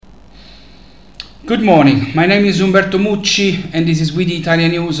Good morning. My name is Umberto Mucci, and this is We the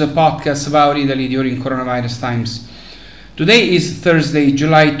Italian News, a podcast about Italy during coronavirus times. Today is Thursday,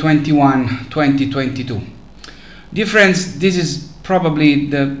 July 21, 2022. Dear friends, this is probably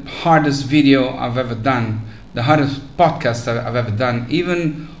the hardest video I've ever done, the hardest podcast I've ever done,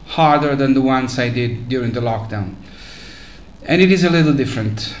 even harder than the ones I did during the lockdown. And it is a little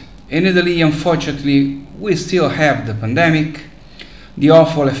different. In Italy, unfortunately, we still have the pandemic, the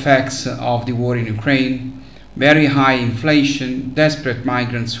awful effects of the war in Ukraine, very high inflation, desperate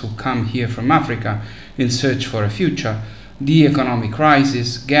migrants who come here from Africa in search for a future, the economic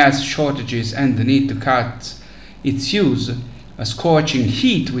crisis, gas shortages and the need to cut its use, a scorching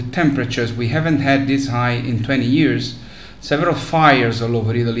heat with temperatures we haven't had this high in 20 years, several fires all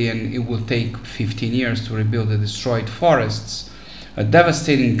over Italy, and it will take 15 years to rebuild the destroyed forests, a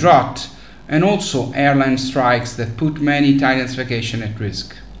devastating drought, and also airline strikes that put many Italians' vacation at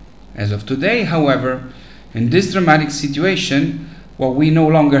risk. As of today, however, in this dramatic situation, what we no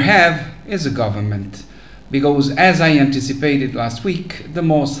longer have is a government, because as I anticipated last week, the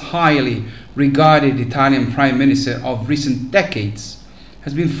most highly regarded Italian Prime Minister of recent decades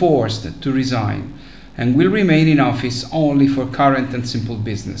has been forced to resign and will remain in office only for current and simple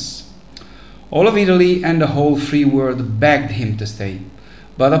business. All of Italy and the whole free world begged him to stay,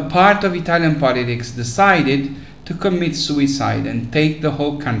 but a part of Italian politics decided to commit suicide and take the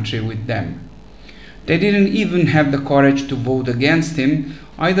whole country with them. They didn't even have the courage to vote against him.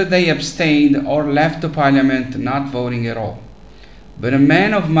 Either they abstained or left the parliament not voting at all. But a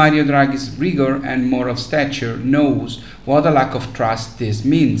man of Mario Draghi's rigor and moral stature knows what a lack of trust this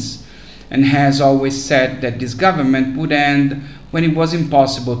means, and has always said that this government would end when it was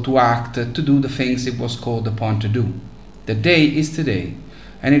impossible to act to do the things it was called upon to do. The day is today,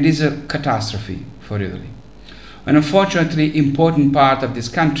 and it is a catastrophe for Italy. An unfortunately important part of this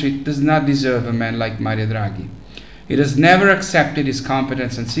country does not deserve a man like Mario Draghi. It has never accepted his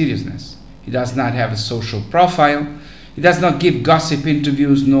competence and seriousness. He does not have a social profile. He does not give gossip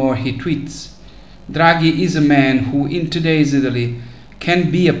interviews, nor he tweets. Draghi is a man who in today's Italy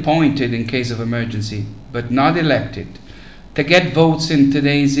can be appointed in case of emergency, but not elected. To get votes in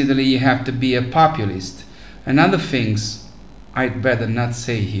today's Italy, you have to be a populist, and other things I'd better not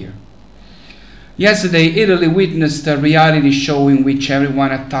say here. Yesterday, Italy witnessed a reality show in which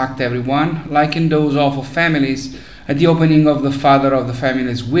everyone attacked everyone, like in those awful families at the opening of the Father of the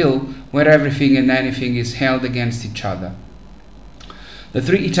Family's will, where everything and anything is held against each other. The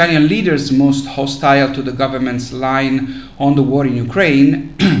three Italian leaders most hostile to the government's line on the war in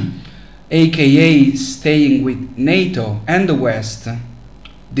Ukraine, aka staying with NATO and the West,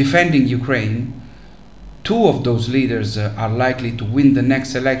 defending Ukraine. Two of those leaders are likely to win the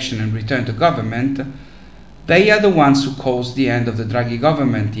next election and return to government. They are the ones who caused the end of the Draghi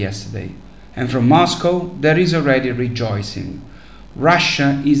government yesterday. And from Moscow, there is already rejoicing.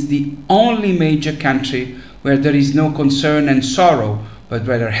 Russia is the only major country where there is no concern and sorrow, but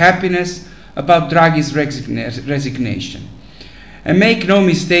rather happiness about Draghi's resignation. And make no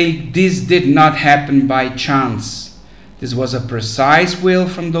mistake, this did not happen by chance. This was a precise will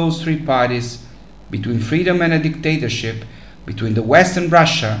from those three parties. Between freedom and a dictatorship, between the West and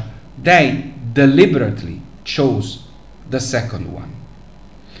Russia, they deliberately chose the second one.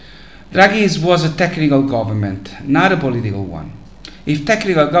 Draghi's was a technical government, not a political one. If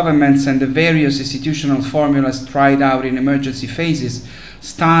technical governments and the various institutional formulas tried out in emergency phases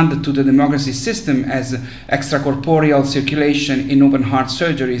stand to the democracy system as extracorporeal circulation in open heart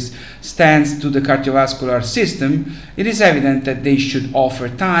surgeries stands to the cardiovascular system, it is evident that they should offer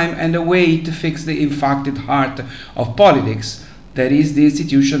time and a way to fix the infected heart of politics, that is, the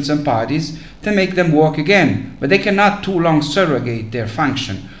institutions and parties, to make them work again. But they cannot too long surrogate their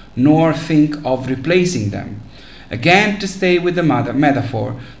function, nor think of replacing them. Again, to stay with the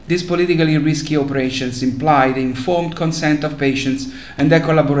metaphor, these politically risky operations imply the informed consent of patients and their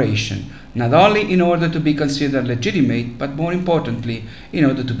collaboration, not only in order to be considered legitimate, but more importantly, in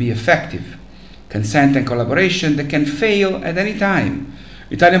order to be effective. Consent and collaboration that can fail at any time.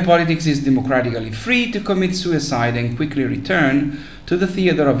 Italian politics is democratically free to commit suicide and quickly return to the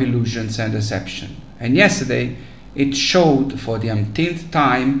theater of illusions and deception. And yesterday, it showed for the umpteenth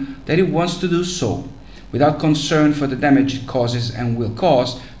time that it wants to do so, without concern for the damage it causes and will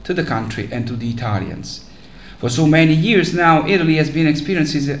cause to the country and to the Italians. For so many years now, Italy has been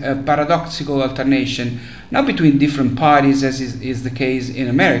experiencing a paradoxical alternation, not between different parties as is the case in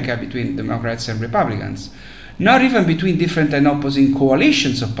America between Democrats and Republicans, not even between different and opposing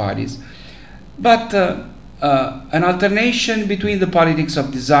coalitions of parties, but an alternation between the politics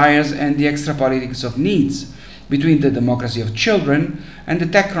of desires and the extra politics of needs, between the democracy of children and the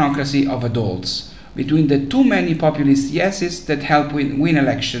technocracy of adults, between the too many populist yeses that help win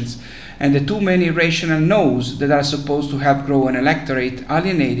elections and the too many rational no's that are supposed to help grow an electorate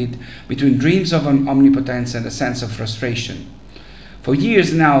alienated between dreams of omnipotence and a sense of frustration. For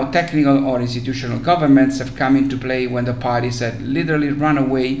years now, technical or institutional governments have come into play when the parties had literally run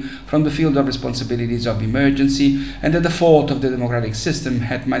away from the field of responsibilities of emergency and the default of the democratic system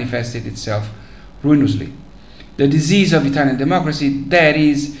had manifested itself ruinously. The disease of Italian democracy, that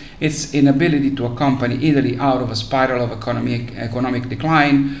is, its inability to accompany Italy out of a spiral of economic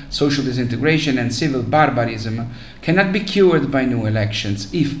decline, social disintegration, and civil barbarism, cannot be cured by new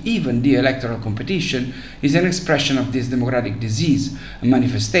elections, if even the electoral competition is an expression of this democratic disease, a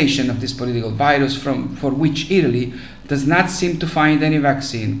manifestation of this political virus for which Italy does not seem to find any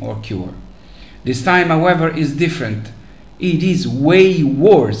vaccine or cure. This time, however, is different. It is way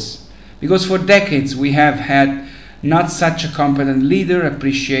worse, because for decades we have had not such a competent leader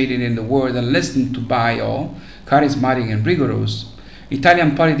appreciated in the world and listened to by all, charismatic and rigorous.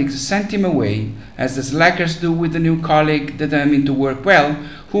 Italian politics sent him away, as the slackers do with the new colleague determined to work well,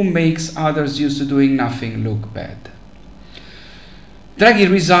 who makes others used to doing nothing look bad. Draghi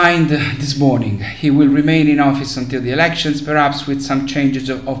resigned this morning. He will remain in office until the elections, perhaps with some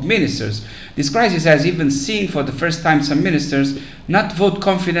changes of ministers. This crisis has even seen for the first time some ministers not vote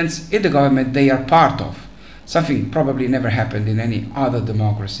confidence in the government they are part of. Something probably never happened in any other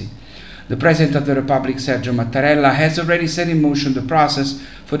democracy. The President of the Republic, Sergio Mattarella, has already set in motion the process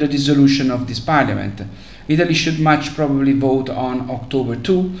for the dissolution of this parliament. Italy should much probably vote on October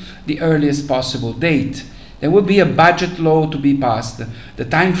 2, the earliest possible date. There will be a budget law to be passed, the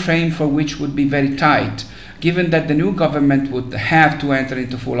time frame for which would be very tight, given that the new government would have to enter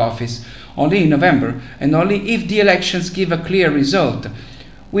into full office only in November, and only if the elections give a clear result,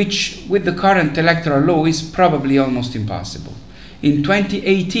 which with the current electoral law is probably almost impossible. In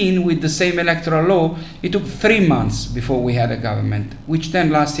 2018, with the same electoral law, it took 3 months before we had a government, which then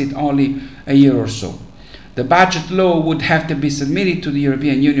lasted only a year or so. The budget law would have to be submitted to the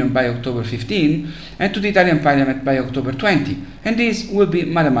European Union by October 15 and to the Italian Parliament by October 20, and this will be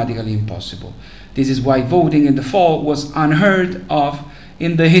mathematically impossible. This is why voting in the fall was unheard of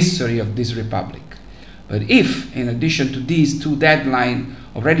in the history of this republic. But if, in addition to these two deadlines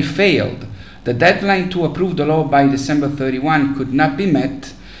already failed, the deadline to approve the law by December 31 could not be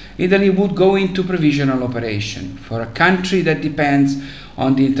met, Italy would go into provisional operation. For a country that depends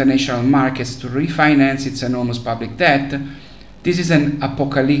on the international markets to refinance its enormous public debt, this is an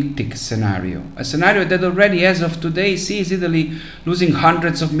apocalyptic scenario, a scenario that already as of today sees Italy losing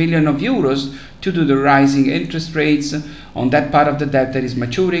hundreds of millions of euros due to the rising interest rates on that part of the debt that is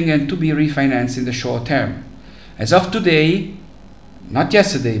maturing and to be refinanced in the short term. As of today, not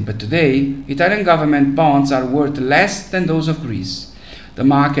yesterday, but today, Italian government bonds are worth less than those of Greece. The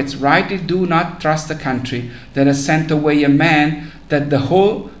markets rightly do not trust a country that has sent away a man that the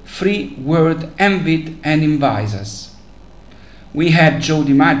whole free world envied and envies us. We had Joe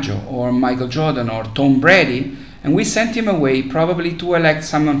DiMaggio or Michael Jordan or Tom Brady, and we sent him away probably to elect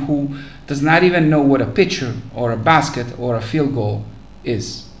someone who does not even know what a pitcher or a basket or a field goal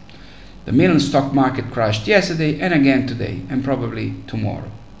is. The Milan stock market crashed yesterday and again today, and probably tomorrow.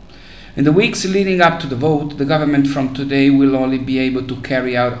 In the weeks leading up to the vote, the government from today will only be able to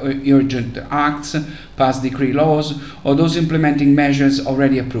carry out urgent acts, pass decree laws, or those implementing measures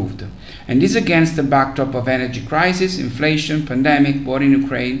already approved. And this against the backdrop of energy crisis, inflation, pandemic, war in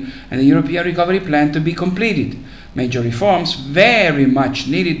Ukraine, and the European recovery plan to be completed. Major reforms very much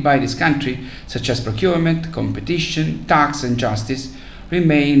needed by this country, such as procurement, competition, tax, and justice,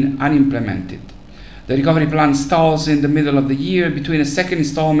 remain unimplemented. The recovery plan stalls in the middle of the year between a second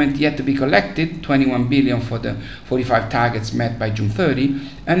installment yet to be collected, 21 billion for the 45 targets met by June 30,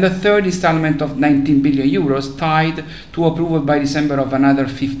 and the third installment of 19 billion euros tied to approval by December of another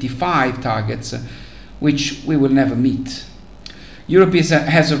 55 targets, which we will never meet. Europe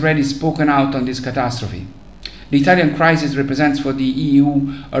has already spoken out on this catastrophe. The Italian crisis represents for the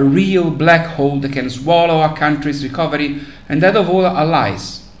EU a real black hole that can swallow our country's recovery and that of all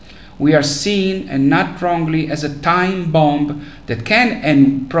allies. We are seen, and not wrongly, as a time bomb that can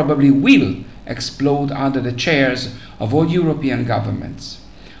and probably will explode under the chairs of all European governments.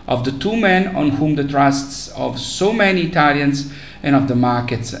 Of the two men on whom the trusts of so many Italians and of the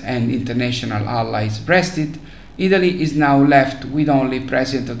markets and international allies rested, Italy is now left with only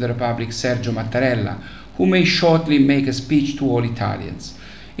President of the Republic Sergio Mattarella, who may shortly make a speech to all Italians.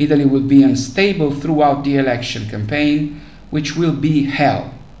 Italy will be unstable throughout the election campaign, which will be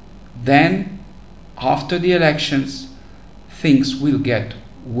hell. Then, after the elections, things will get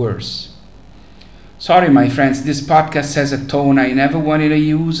worse. Sorry, my friends, this podcast has a tone I never wanted to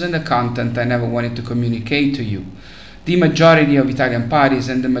use and a content I never wanted to communicate to you. The majority of Italian parties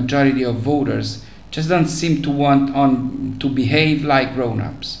and the majority of voters just don't seem to want to behave like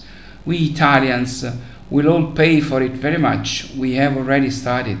grown-ups. We Italians will all pay for it very much. We have already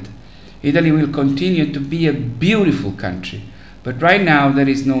started. Italy will continue to be a beautiful country, but right now there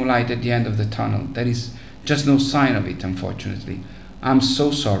is no light at the end of the tunnel. There is just no sign of it, unfortunately. I'm so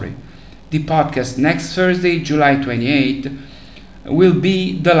sorry. The podcast next Thursday, July 28th, will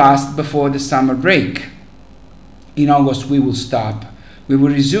be the last before the summer break. In August we will stop. We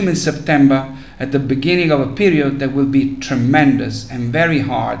will resume in September at the beginning of a period that will be tremendous and very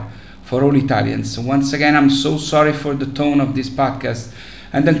hard for all Italians. So once again, I'm so sorry for the tone of this podcast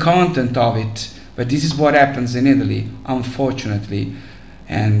and the content of it, but this is what happens in Italy, unfortunately,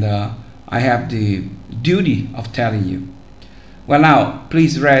 and I have the duty of telling you. Well, now,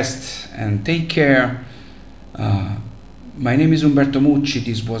 please rest and take care. My name is Umberto Mucci.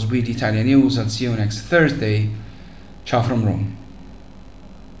 This was With Italian News. I'll see you next Thursday. Ciao from Rome.